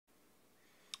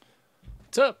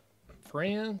What's up,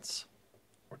 friends?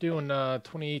 We're doing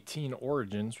 2018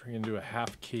 Origins. We're going to do a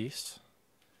half case.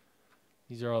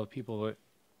 These are all the people that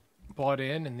bought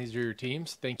in, and these are your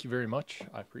teams. Thank you very much.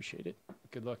 I appreciate it.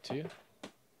 Good luck to you.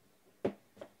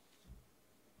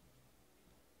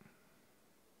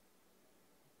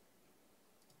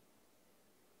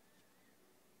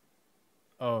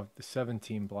 Oh, the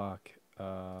 17 block.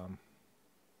 It's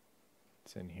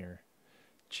in here.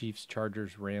 Chiefs,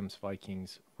 Chargers, Rams,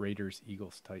 Vikings, Raiders,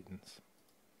 Eagles, Titans.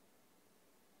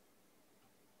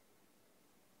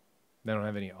 They don't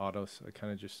have any autos, so I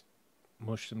kind of just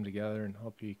mushed them together and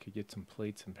hope you could get some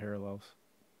plates and parallels.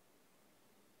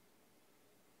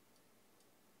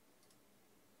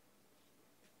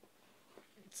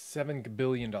 $7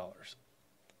 billion.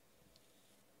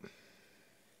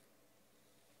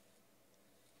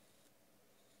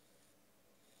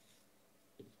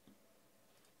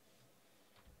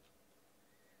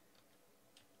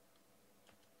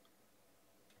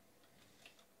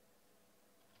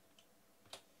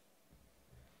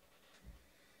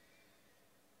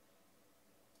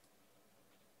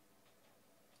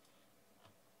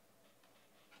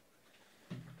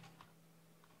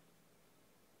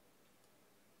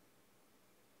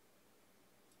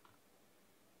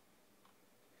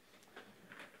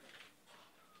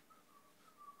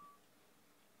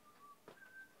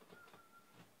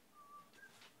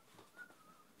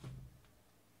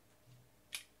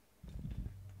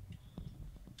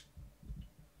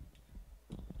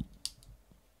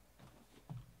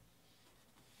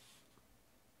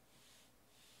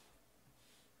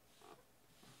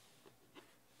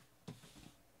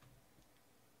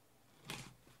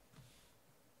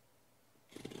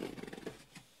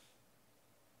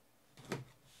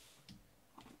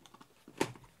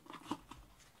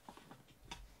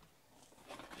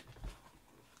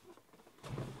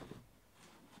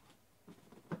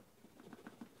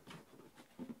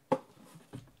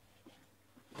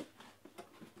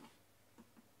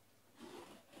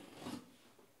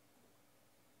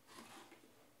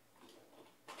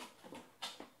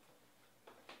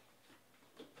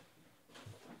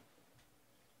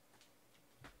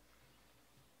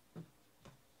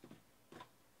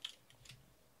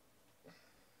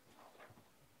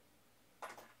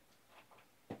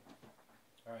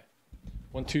 All right.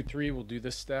 1, 2, 3, we'll do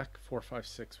this stack. 4, 5,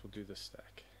 6, we'll do this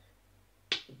stack.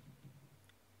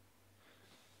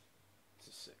 It's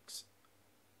a 6.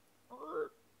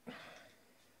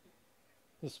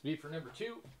 This will be for number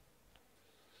 2.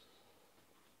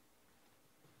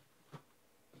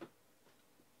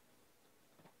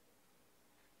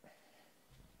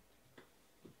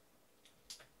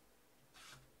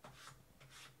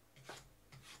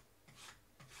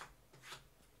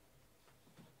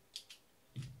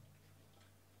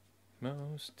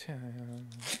 Most town.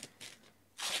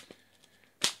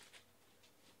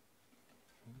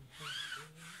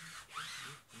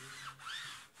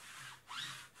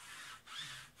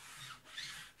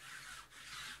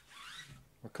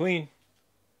 We're clean.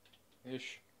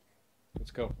 Ish.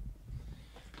 Let's go.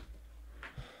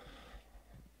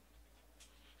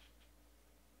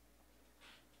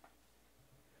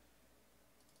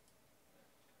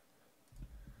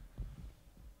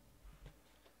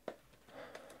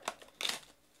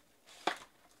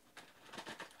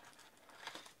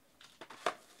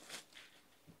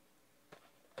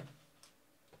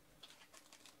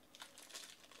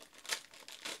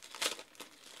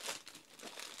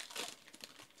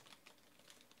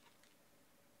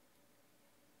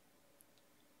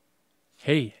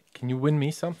 Hey, can you win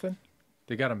me something?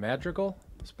 They got a Madrigal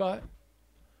spot?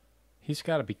 He's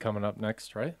got to be coming up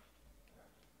next, right?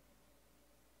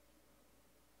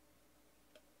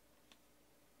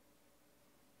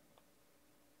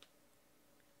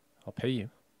 I'll pay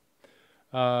you.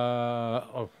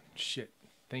 Oh, shit.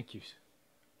 Thank you.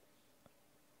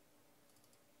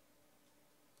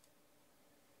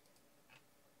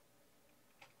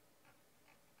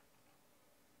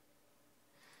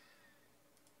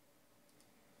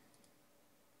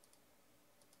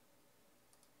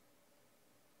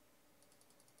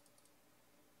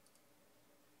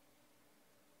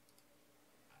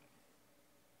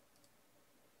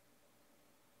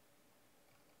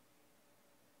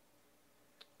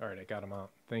 All right, I got him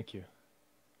out. Thank you.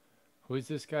 Who is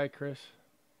this guy, Chris?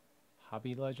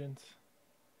 Hobby Legends?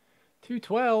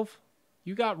 212?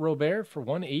 You got Robert for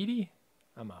 180?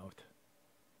 I'm out.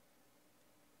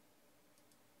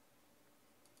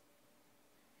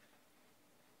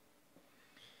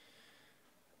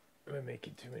 I've been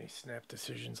making too many snap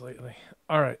decisions lately.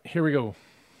 All right, here we go.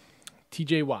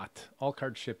 TJ Watt. All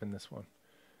card ship in this one.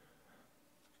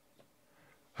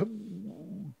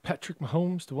 Patrick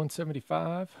Mahomes to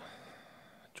 175.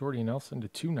 Jordy Nelson to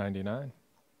 299.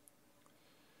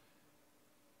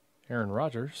 Aaron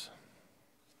Rodgers.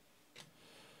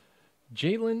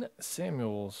 Jalen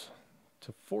Samuels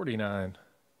to 49.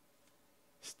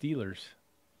 Steelers.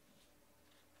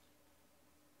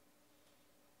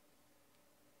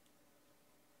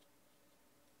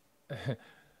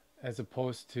 As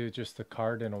opposed to just a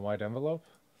card in a white envelope.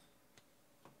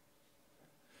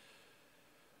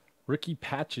 Rookie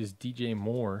patches, DJ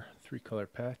Moore, 3-color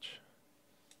patch.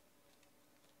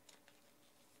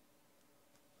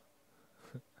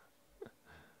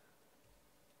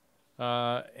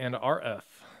 And RF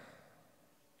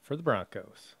for the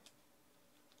Broncos.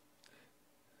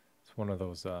 It's one of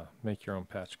those make your own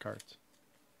patch cards.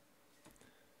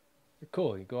 They're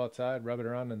cool. You go outside, rub it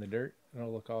around in the dirt, and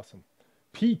it'll look awesome.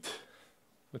 Pete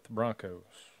with the Broncos.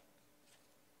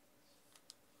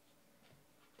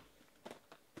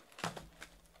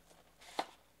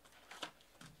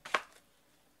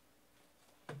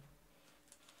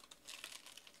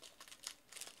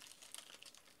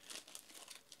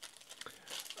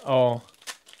 Oh.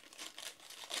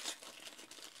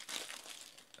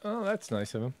 Oh, that's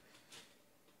nice of him.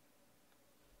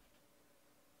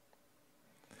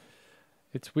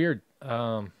 It's weird.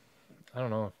 I don't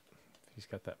know if he's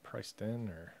got that priced in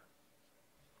or...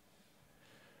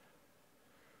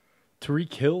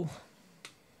 Tyreek Hill.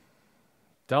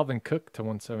 Dalvin Cook to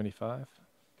 175.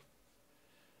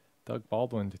 Doug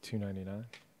Baldwin to 299.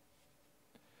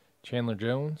 Chandler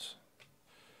Jones.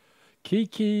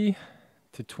 Kiki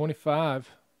to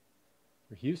 25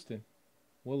 for Houston.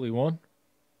 Willie 1.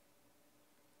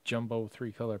 Jumbo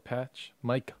 3-color patch.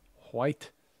 Mike White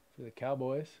for the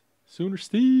Cowboys. Sooner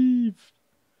Steve.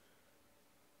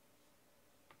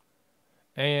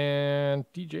 And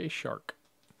DJ Shark.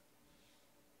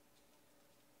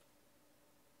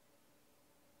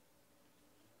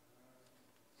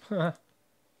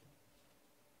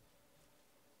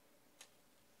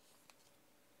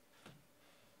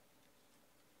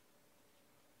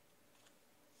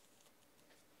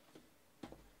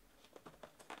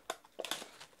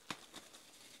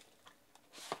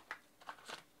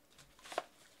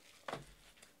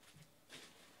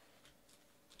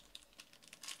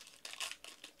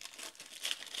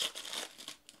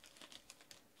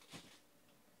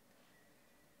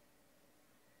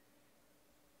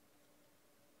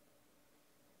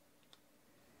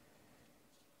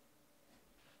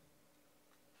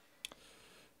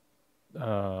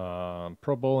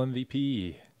 Pro Bowl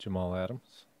MVP, Jamal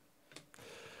Adams.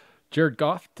 Jared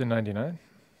Goff to 99.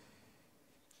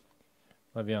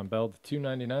 Le'Veon Bell to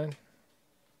 299.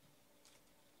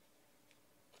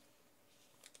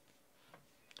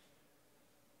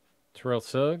 Terrell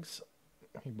Suggs,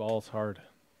 he balls hard.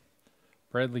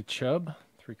 Bradley Chubb,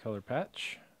 3-color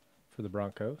patch for the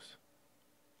Broncos.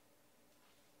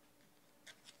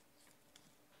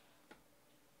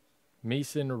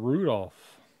 Mason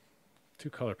Rudolph,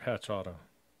 2-color patch auto.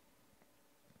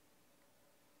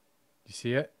 You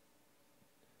see it?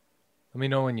 Let me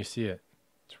know when you see it.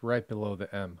 It's right below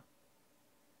the M.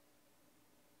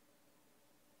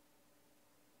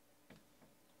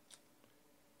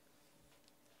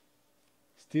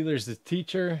 Steelers the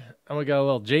teacher. And we got a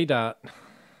little J dot.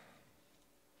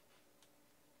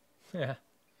 Yeah.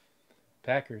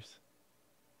 Packers.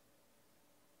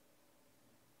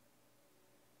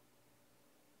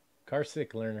 Car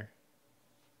sick learner.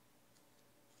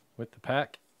 With the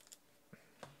pack.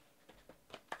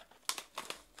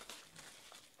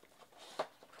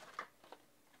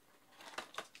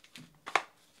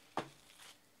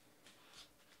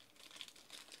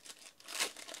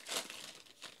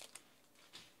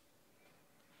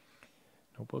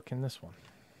 No book in this one.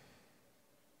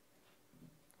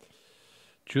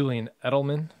 Julian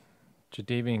Edelman,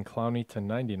 Jadeveon Clowney to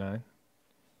 99.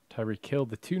 Tyreek Hill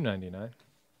to 299.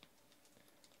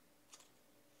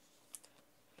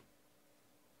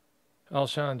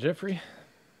 Alshon Jeffrey,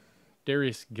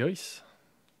 Darius Geis,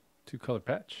 2-color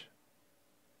patch.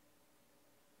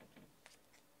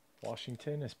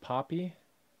 Washington is Poppy.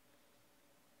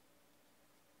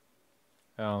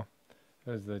 Oh,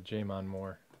 that was the Jamon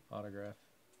Moore autograph.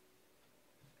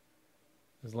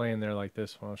 I was laying there like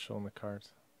this when I was showing the cards.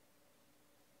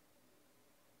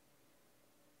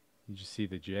 You just see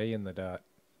the J and the dot.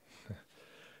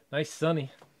 Nice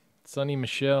Sonny. Sonny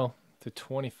Michel to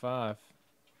 25.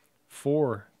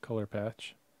 4-color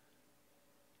patch.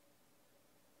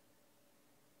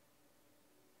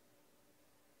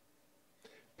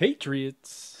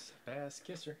 Patriots. Fast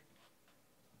kisser.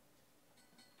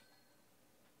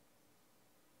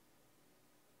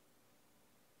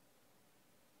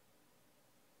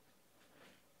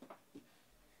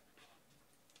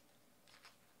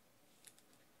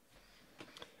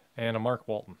 And a Mark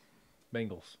Walton.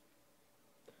 Bengals.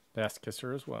 Bass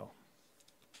Kisser as well.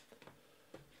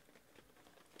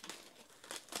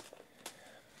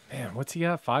 Man, what's he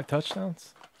got? 5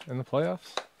 touchdowns in the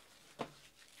playoffs?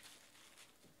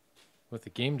 With a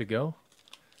game to go?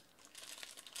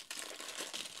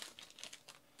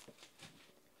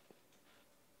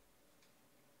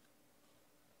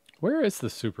 Where is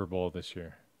the Super Bowl this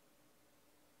year?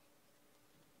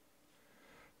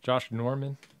 Josh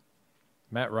Norman.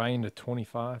 Matt Ryan to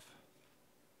 25.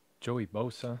 Joey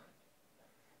Bosa.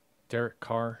 Derek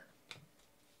Carr.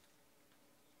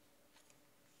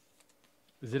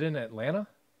 Is it in Atlanta?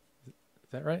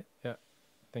 Is that right? Yeah.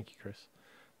 Thank you, Chris.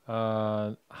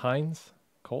 Hines,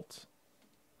 Colts.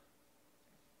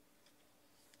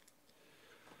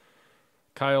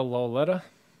 Kyle Lauletta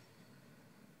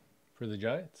for the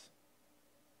Giants.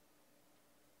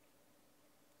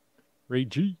 Ray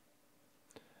G.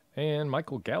 And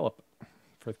Michael Gallup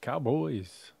for the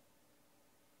Cowboys.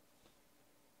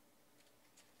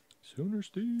 Sooner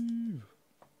Steve.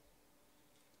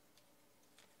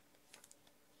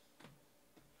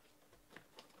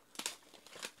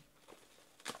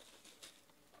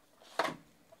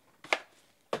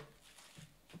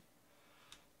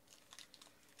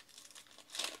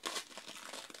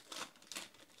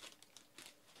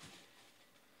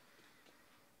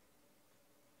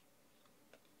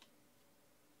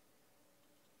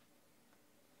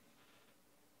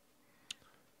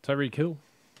 Tyreek Hill.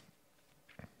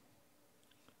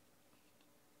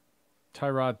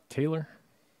 Tyrod Taylor.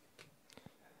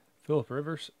 Phillip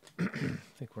Rivers. I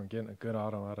think we're getting a good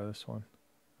auto out of this one.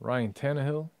 Ryan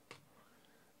Tannehill.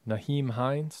 Naheem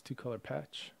Hines, 2-color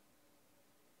patch.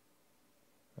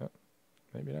 Oh,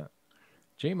 maybe not.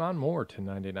 Jamon Moore to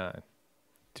 99.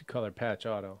 2-color patch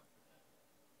auto.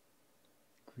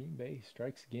 Green Bay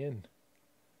strikes again.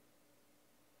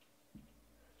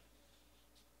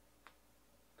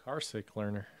 Carsick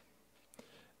learner.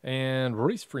 And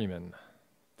Royce Freeman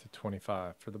to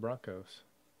 25 for the Broncos.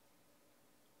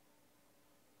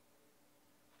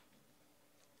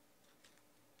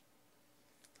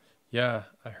 Yeah,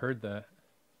 I heard that.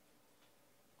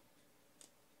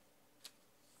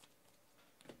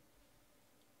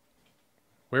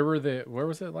 Where were they? Where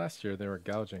was it last year? They were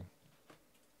gouging.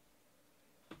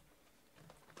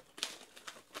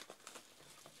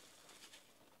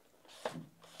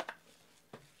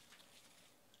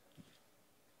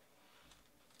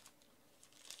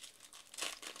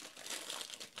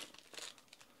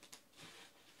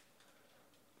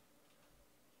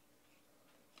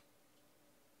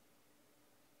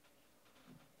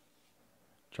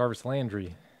 Jarvis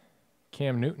Landry.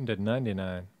 Cam Newton to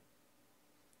 99.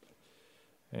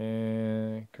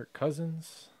 And Kirk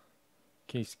Cousins.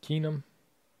 Case Keenum.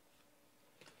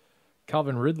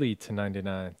 Calvin Ridley to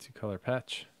 99. 2-color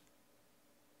patch.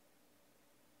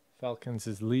 Falcons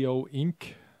is Leo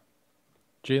Inc.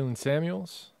 Jalen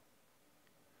Samuels.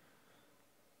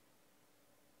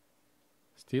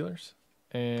 Steelers.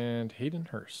 And Hayden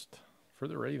Hurst for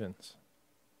the Ravens.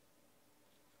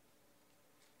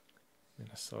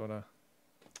 Minnesota.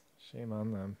 Shame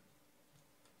on them.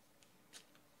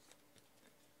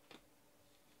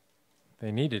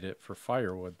 They needed it for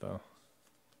firewood, though.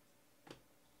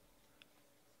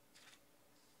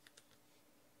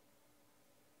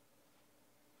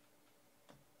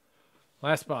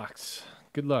 Last box.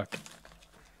 Good luck.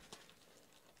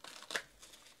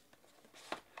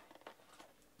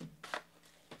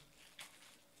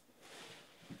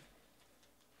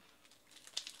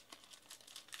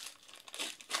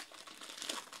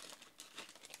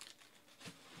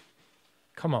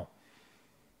 Come on.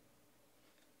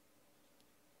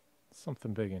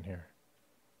 Something big in here.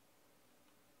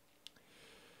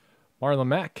 Marlon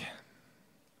Mack.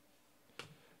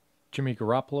 Jimmy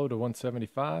Garoppolo to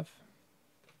 175.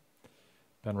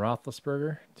 Ben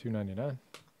Roethlisberger, 299.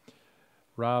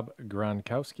 Rob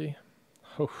Gronkowski.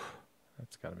 Oh,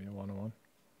 that's got to be a 101.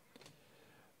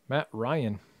 Matt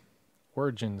Ryan.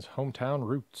 Origins, hometown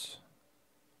roots.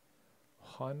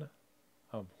 1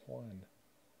 of 1.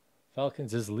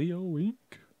 Falcons is Leo Inc.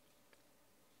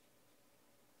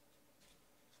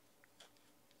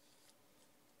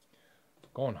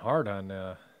 Going hard on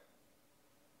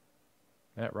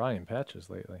Matt Ryan patches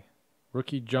lately.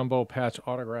 Rookie jumbo patch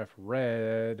autograph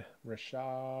red.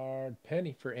 Rashard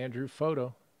Penny for Andrew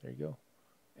Photo. There you go.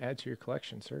 Add to your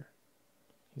collection, sir.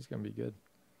 He's going to be good.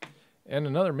 And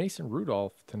another Mason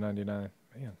Rudolph to 99.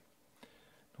 Man.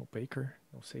 No Baker.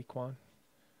 No Saquon.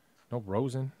 No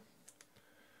Rosen.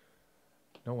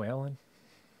 No Allen.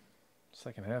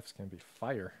 Second half is going to be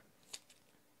fire.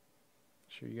 Make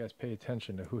sure you guys pay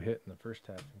attention to who hit in the first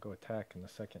half and go attack in the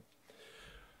second.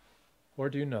 or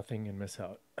do nothing and miss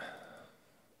out.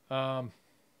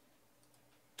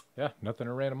 Yeah, nothing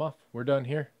to random off. We're done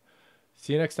here.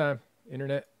 See you next time,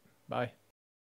 Internet. Bye.